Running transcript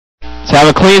Let's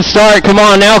have a clean start. Come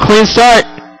on now, clean start.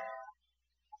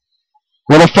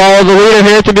 Little follow the leader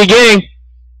here at the beginning.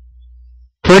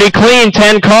 Pretty clean,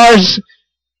 10 cars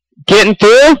getting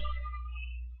through.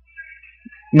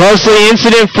 Mostly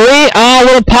incident-free. A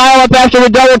little pile up after the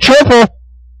double triple.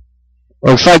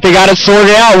 Looks like they got it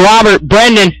sorted out. Robert,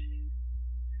 Brendan,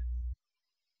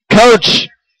 Coach,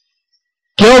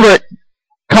 Gilbert,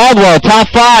 Caldwell, top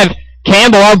 5.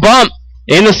 Campbell, our bump,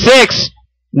 in the 6.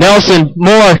 Nelson,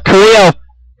 Moore, Carrillo,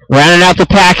 rounding out the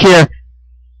pack here.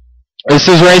 This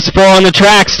is race 4 on the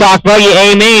track. Stock Buggy,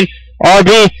 A main.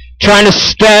 RB trying to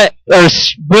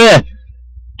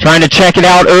trying to check it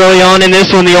out early on in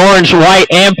this one. The orange, white,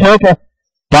 and purple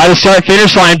by the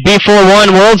start-finish line.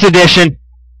 B41 Worlds Edition.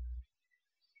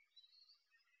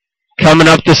 Coming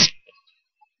up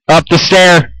the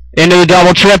stair into the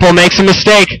double triple. Makes a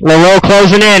mistake. LaRoe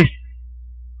closing in.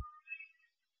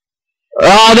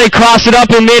 Oh, they cross it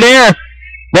up in midair.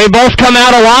 They both come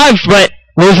out alive, but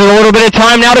losing a little bit of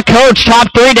time now to Coach. Top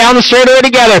 3 down the straightaway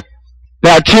together.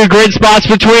 Got 2 grid spots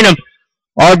between them.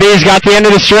 RB's got the end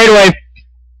of the straightaway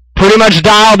pretty much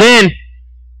dialed in.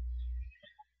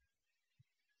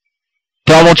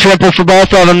 Double triple for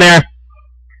both of them there.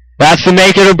 That's the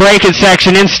make it or break it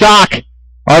section in Stock.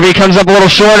 RB comes up a little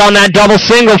short on that double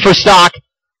single for Stock.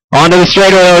 Onto the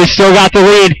straightaway, he's still got the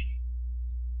lead.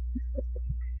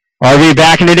 RB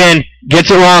backing it in.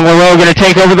 Gets it wrong. LaRoe going to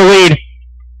take over the lead.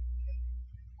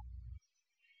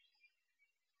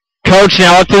 Coach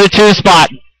now up to the 2 spot.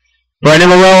 Brendan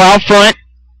LaRoe out front.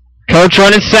 Coach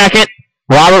running second.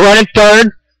 Robert running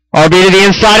third. RB to the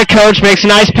inside of Coach. Makes a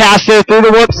nice pass there through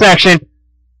the whoop section.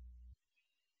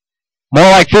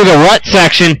 More like through the rut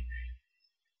section.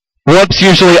 Whoops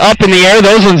usually up in the air.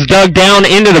 Those ones dug down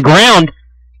into the ground.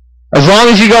 As long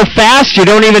as you go fast, you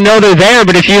don't even know they're there.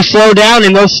 But if you slow down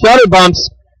in those stutter bumps,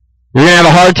 you're going to have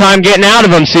a hard time getting out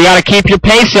of them. So you got to keep your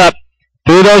pace up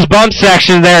through those bump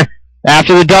sections there.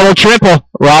 After the double triple,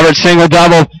 Robert single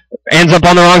double ends up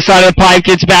on the wrong side of the pipe,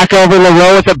 gets back over.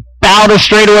 LaRoe with about a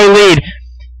straightaway lead.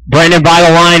 Brendan by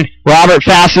the line. Robert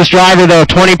fastest driver though,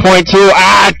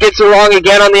 20.2. Gets it wrong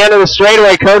again on the end of the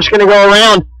straightaway. Coach going to go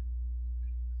around.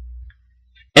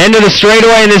 End of the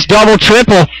straightaway in this double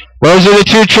triple. Those are the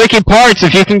 2 tricky parts.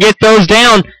 If you can get those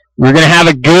down, you're going to have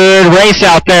a good race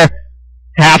out there.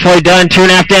 Halfway done,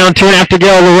 2.5 down, 2.5 to go.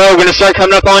 LaRoe going to start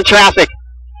coming up on traffic.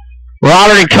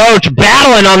 Robert and Coach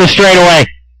battling on the straightaway.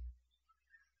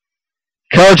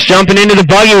 Coach jumping into the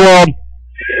buggy world.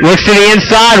 Looks to the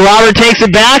inside. Robert takes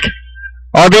it back.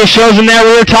 RB shows him that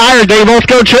rear tire. They both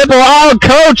go triple. Oh,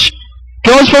 Coach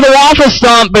goes for the waffle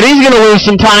stomp, but he's going to lose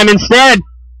some time instead.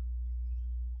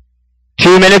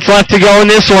 2 minutes left to go in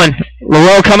this one.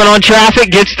 LaRoe coming on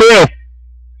traffic, gets through.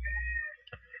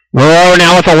 LaRoe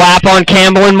now with a lap on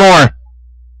Campbell and Moore.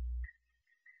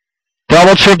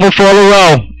 Double triple for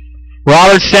LaRoe.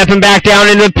 Robert stepping back down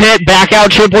into the pit, back out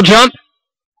triple jump.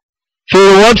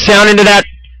 Through the whoops, down into that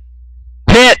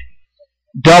pit.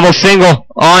 Double single,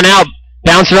 on out,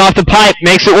 bouncing off the pipe,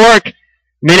 makes it work.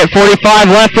 Minute 45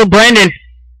 left for Brendan.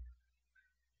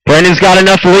 Brendan's got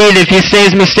enough lead. If he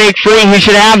stays mistake-free, he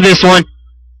should have this one.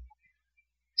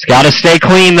 He's got to stay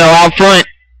clean, though, out front.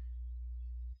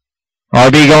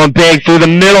 RB going big through the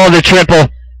middle of the triple.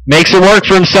 Makes it work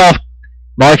for himself.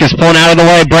 Marcus pulling out of the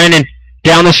way. Brendan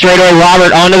down the straightaway.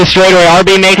 Robert onto the straightaway.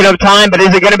 RB making up time, but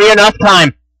is it going to be enough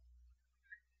time?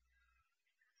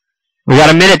 We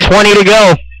got a minute 20 to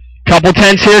go. Couple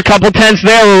tenths here, couple tenths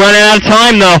there. We're running out of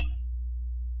time, though.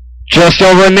 Just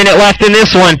over a minute left in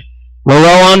this one.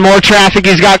 LaRoe on more traffic.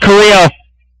 He's got Carrillo.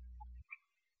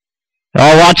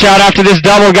 Oh, watch out after this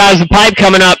double, guys. The pipe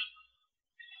coming up.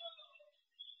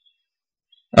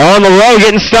 Oh, and LaRoe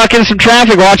getting stuck in some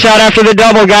traffic. Watch out after the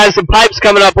double, guys. The pipe's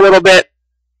coming up a little bit.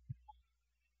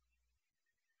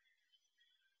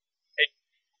 Hey,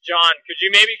 John, could you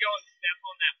maybe go and step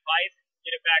on that pipe,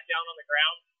 get it back down on the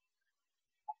ground?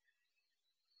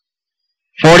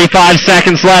 45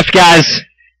 seconds left, guys.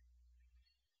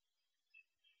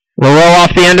 LaRoe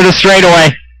off the end of the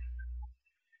straightaway.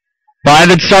 By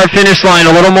the start-finish line,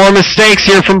 a little more mistakes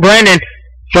here from Brendan.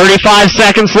 35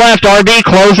 seconds left. RB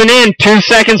closing in. 2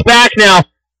 seconds back now.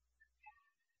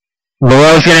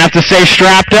 LaRoe's going to have to stay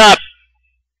strapped up.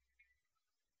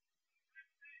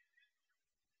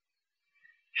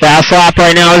 Fast lap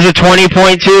right now is a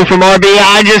 20.2 from RB.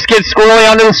 I just get squirrely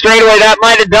onto the straightaway. That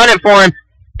might have done it for him.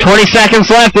 20 seconds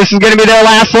left. This is going to be their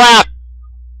last lap.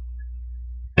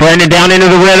 Brendan down into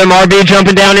the rhythm. RB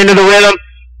jumping down into the rhythm.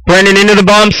 Brendan into the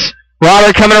bumps.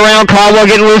 Robert coming around. Caldwell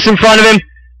getting loose in front of him.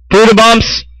 Through the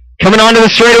bumps. Coming onto the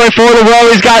straightaway for LaRoe.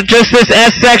 He's got just this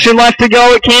S section left to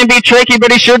go. It can be tricky,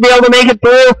 but he should be able to make it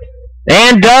through.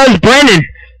 And does Brendan.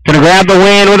 Going to grab the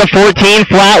win with a 14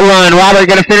 flat run. Robert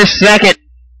going to finish second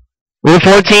with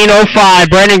 14.05.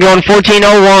 Brendan going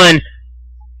 14.01.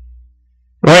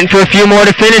 Waiting for a few more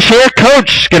to finish here.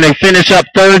 Coach going to finish up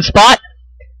third spot.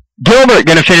 Gilbert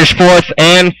going to finish fourth.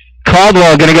 And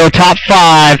Caldwell going to go top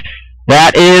 5.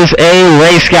 That is a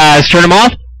race, guys. Turn them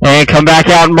off and come back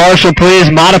out. Marshall, please.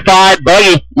 Modified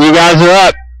Buggy. You guys are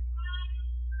up.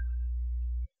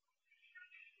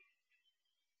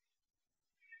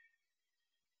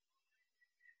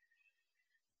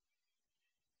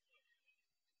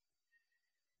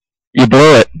 You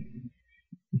blew it.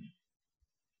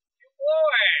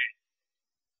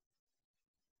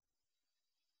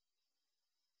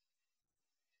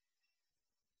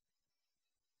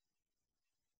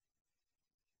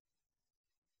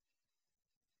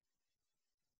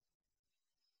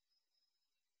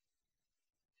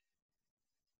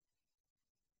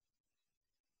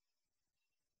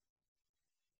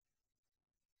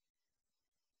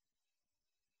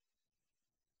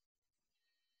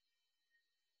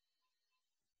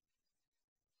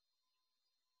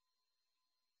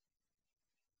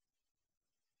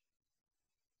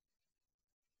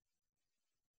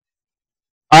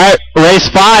 All right, race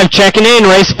 5 checking in.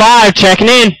 Race 5 checking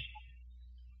in.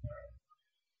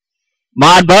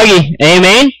 Mod Buggy,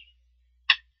 amen.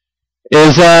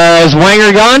 Is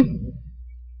Wanger gone?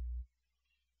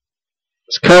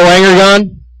 Is Kurt Wanger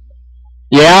gone?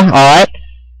 Yeah, all right.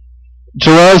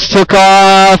 Jerose took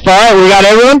off. All right, we got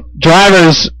everyone.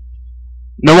 Drivers,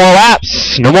 no more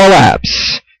laps. No more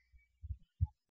laps.